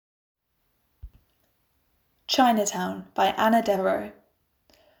Chinatown by Anna Devereux.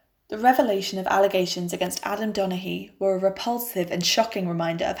 The revelation of allegations against Adam Donaghy were a repulsive and shocking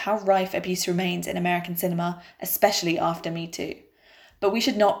reminder of how rife abuse remains in American cinema, especially after Me Too. But we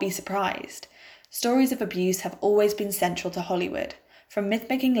should not be surprised. Stories of abuse have always been central to Hollywood, from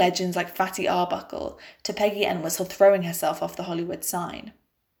myth-making legends like Fatty Arbuckle to Peggy Entwistle throwing herself off the Hollywood sign.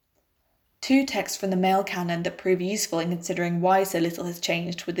 Two texts from the male canon that prove useful in considering why so little has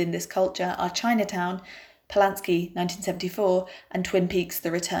changed within this culture are Chinatown, Polanski, 1974, and Twin Peaks: The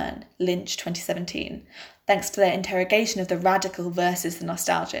Return, Lynch, 2017, thanks to their interrogation of the radical versus the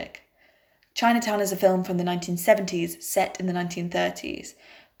nostalgic. Chinatown is a film from the 1970s set in the 1930s.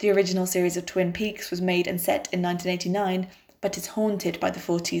 The original series of Twin Peaks was made and set in 1989, but is haunted by the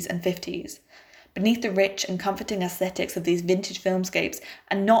 40s and 50s. Beneath the rich and comforting aesthetics of these vintage filmscapes,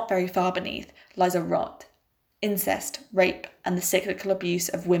 and not very far beneath, lies a rot: incest, rape, and the cyclical abuse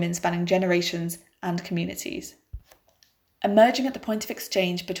of women spanning generations and communities. Emerging at the point of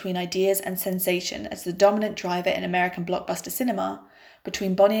exchange between ideas and sensation as the dominant driver in American blockbuster cinema,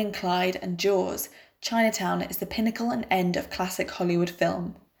 between Bonnie and Clyde and Jaws, Chinatown is the pinnacle and end of classic Hollywood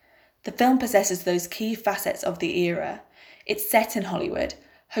film. The film possesses those key facets of the era. It's set in Hollywood,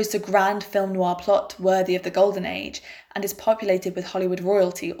 hosts a grand film noir plot worthy of the Golden Age, and is populated with Hollywood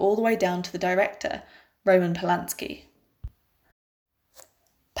royalty all the way down to the director, Roman Polanski.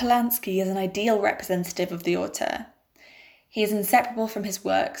 Polanski is an ideal representative of the auteur. He is inseparable from his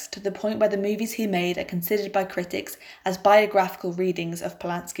works to the point where the movies he made are considered by critics as biographical readings of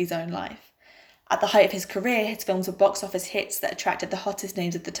Polanski's own life. At the height of his career, his films were box office hits that attracted the hottest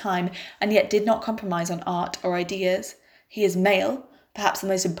names of the time and yet did not compromise on art or ideas. He is male, perhaps the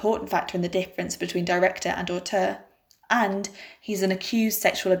most important factor in the difference between director and auteur, and he's an accused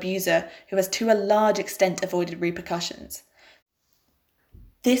sexual abuser who has to a large extent avoided repercussions.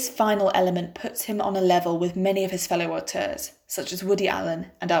 This final element puts him on a level with many of his fellow auteurs, such as Woody Allen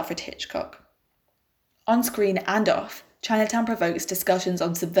and Alfred Hitchcock. On screen and off, Chinatown provokes discussions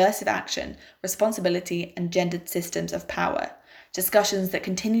on subversive action, responsibility, and gendered systems of power, discussions that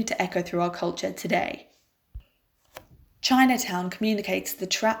continue to echo through our culture today. Chinatown communicates the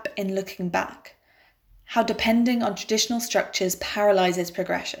trap in looking back, how depending on traditional structures paralyzes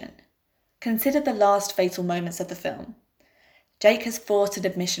progression. Consider the last fatal moments of the film. Jake has forced an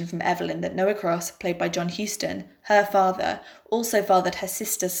admission from Evelyn that Noah Cross, played by John Huston, her father, also fathered her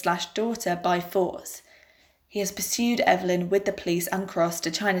sister/daughter by force. He has pursued Evelyn with the police and Cross to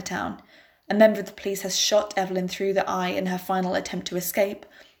Chinatown. A member of the police has shot Evelyn through the eye in her final attempt to escape,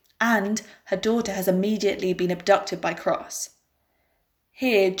 and her daughter has immediately been abducted by Cross.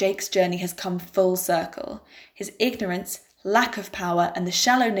 Here, Jake's journey has come full circle. His ignorance, lack of power, and the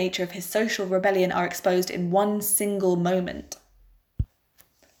shallow nature of his social rebellion are exposed in one single moment.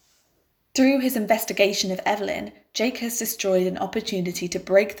 Through his investigation of Evelyn, Jake has destroyed an opportunity to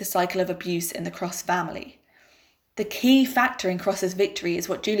break the cycle of abuse in the Cross family. The key factor in Cross's victory is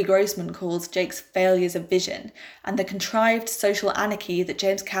what Julie Grossman calls Jake's failures of vision, and the contrived social anarchy that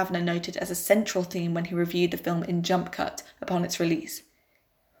James Kavanagh noted as a central theme when he reviewed the film in Jump Cut upon its release.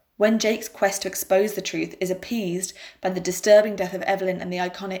 When Jake's quest to expose the truth is appeased by the disturbing death of Evelyn and the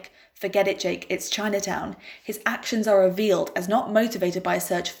iconic "Forget it, Jake, it's Chinatown," his actions are revealed as not motivated by a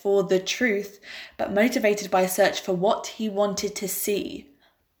search for the truth, but motivated by a search for what he wanted to see.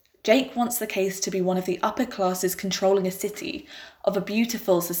 Jake wants the case to be one of the upper classes controlling a city, of a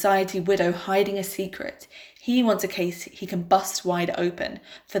beautiful society widow hiding a secret. He wants a case he can bust wide open,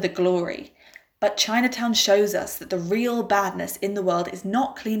 for the glory. But Chinatown shows us that the real badness in the world is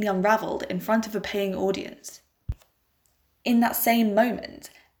not cleanly unravelled in front of a paying audience. In that same moment,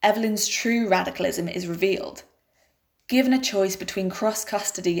 Evelyn's true radicalism is revealed. Given a choice between cross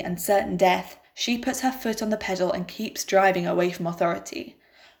custody and certain death, she puts her foot on the pedal and keeps driving away from authority.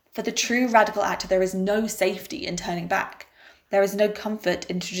 For the true radical actor, there is no safety in turning back. There is no comfort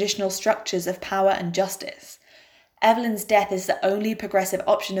in traditional structures of power and justice. Evelyn's death is the only progressive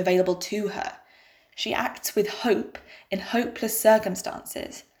option available to her. She acts with hope in hopeless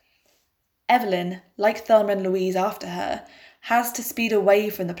circumstances. Evelyn, like Thelma and Louise after her, has to speed away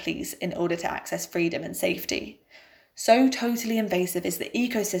from the police in order to access freedom and safety. So totally invasive is the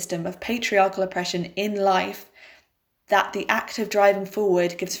ecosystem of patriarchal oppression in life that the act of driving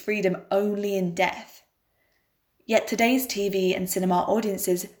forward gives freedom only in death. Yet today's TV and cinema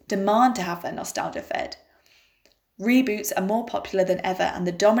audiences demand to have their nostalgia fed. Reboots are more popular than ever, and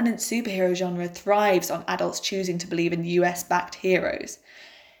the dominant superhero genre thrives on adults choosing to believe in US-backed heroes.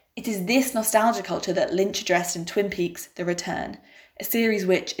 It is this nostalgia culture that Lynch addressed in Twin Peaks: The Return, a series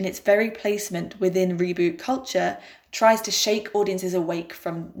which, in its very placement within reboot culture, tries to shake audiences awake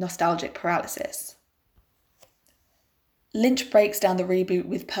from nostalgic paralysis. Lynch breaks down the reboot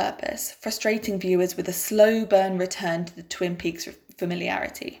with purpose, frustrating viewers with a slow burn return to the Twin Peaks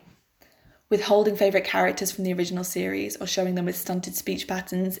familiarity. Withholding favourite characters from the original series or showing them with stunted speech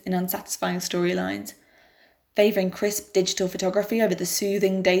patterns in unsatisfying storylines, favouring crisp digital photography over the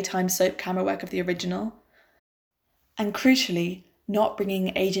soothing daytime soap camera work of the original, and crucially, not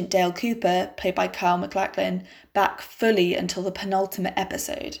bringing Agent Dale Cooper, played by Kyle MacLachlan, back fully until the penultimate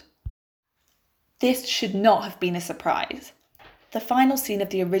episode. This should not have been a surprise. The final scene of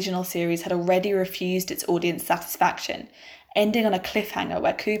the original series had already refused its audience satisfaction, ending on a cliffhanger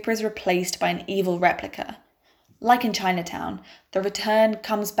where Cooper is replaced by an evil replica. Like in Chinatown, the return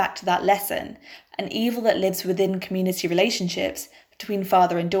comes back to that lesson, an evil that lives within community relationships between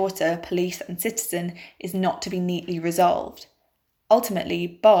father and daughter, police and citizen, is not to be neatly resolved. Ultimately,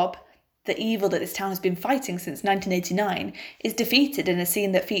 Bob, the evil that this town has been fighting since 1989, is defeated in a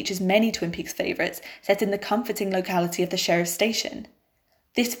scene that features many Twin Peaks favourites set in the comforting locality of the sheriff's station.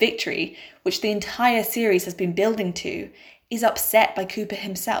 This victory, which the entire series has been building to, is upset by Cooper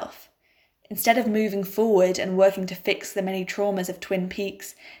himself. Instead of moving forward and working to fix the many traumas of Twin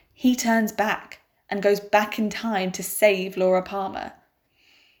Peaks, he turns back and goes back in time to save Laura Palmer.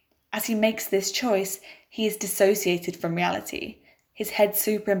 As he makes this choice, he is dissociated from reality, his head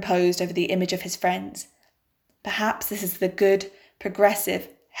superimposed over the image of his friends. Perhaps this is the good, progressive,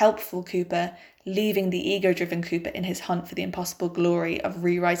 helpful Cooper leaving the ego-driven Cooper in his hunt for the impossible glory of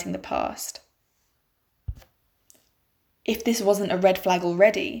rewriting the past. If this wasn't a red flag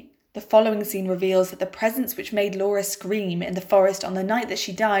already, the following scene reveals that the presence which made Laura scream in the forest on the night that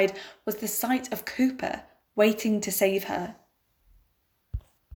she died was the sight of Cooper waiting to save her.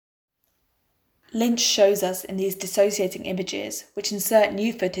 Lynch shows us in these dissociating images, which insert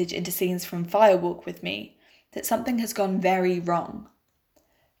new footage into scenes from Firewalk with Me, that something has gone very wrong.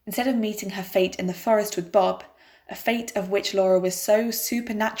 Instead of meeting her fate in the forest with Bob, a fate of which Laura was so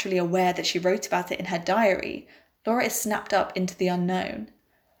supernaturally aware that she wrote about it in her diary, Laura is snapped up into the unknown.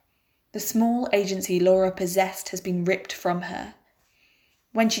 The small agency Laura possessed has been ripped from her.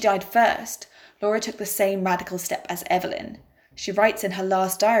 When she died first, Laura took the same radical step as Evelyn. She writes in her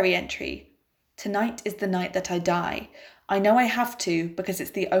last diary entry, "Tonight is the night that I die. I know I have to because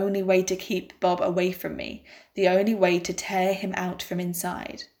it's the only way to keep Bob away from me, the only way to tear him out from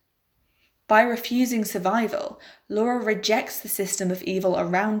inside." By refusing survival, Laura rejects the system of evil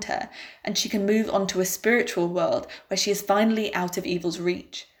around her, and she can move on to a spiritual world where she is finally out of evil's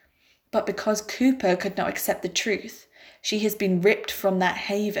reach. But because Cooper could not accept the truth, she has been ripped from that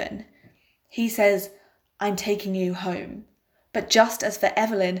haven. He says, "I'm taking you home." But just as for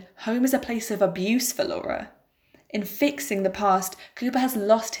Evelyn, home is a place of abuse for Laura. In fixing the past, Cooper has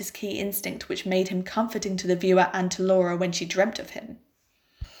lost his key instinct which made him comforting to the viewer and to Laura when she dreamt of him.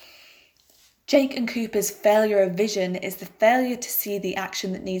 Jake and Cooper's failure of vision is the failure to see the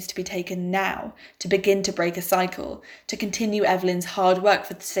action that needs to be taken now to begin to break a cycle, to continue Evelyn's hard work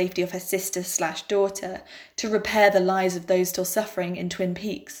for the safety of her sister/daughter, to repair the lives of those still suffering in Twin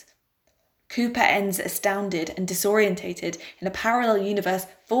Peaks. Cooper ends astounded and disorientated in a parallel universe,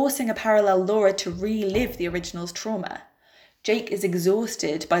 forcing a parallel Laura to relive the original's trauma. Jake is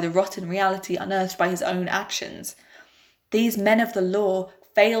exhausted by the rotten reality unearthed by his own actions. These men of the law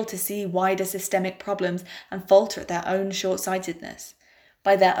fail to see wider systemic problems and falter at their own short-sightedness.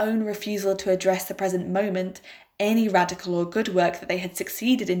 By their own refusal to address the present moment, any radical or good work that they had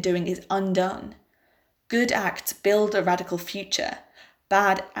succeeded in doing is undone. Good acts build a radical future.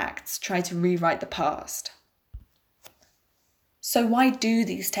 Bad acts try to rewrite the past. So why do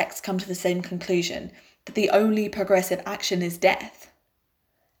these texts come to the same conclusion, that the only progressive action is death?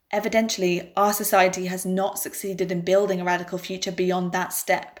 Evidently, our society has not succeeded in building a radical future beyond that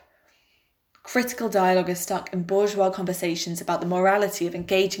step. Critical dialogue is stuck in bourgeois conversations about the morality of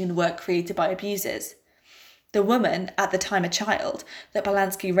engaging in work created by abusers. The woman, at the time a child, that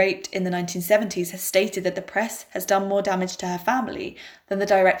Polanski raped in the 1970s has stated that the press has done more damage to her family than the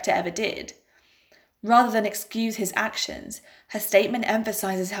director ever did. Rather than excuse his actions, her statement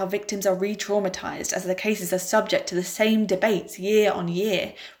emphasises how victims are re-traumatised as their cases are subject to the same debates year on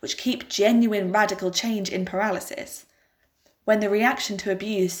year, which keep genuine radical change in paralysis. When the reaction to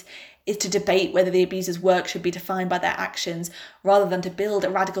abuse is to debate whether the abuser's work should be defined by their actions, rather than to build a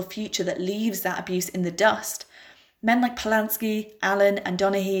radical future that leaves that abuse in the dust, men like Polanski, Allen and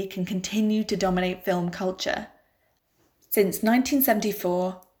Donaghy can continue to dominate film culture. Since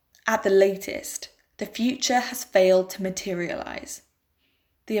 1974, at the latest, the future has failed to materialise.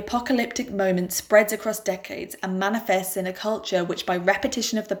 The apocalyptic moment spreads across decades and manifests in a culture which by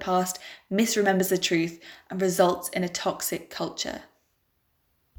repetition of the past misremembers the truth and results in a toxic culture.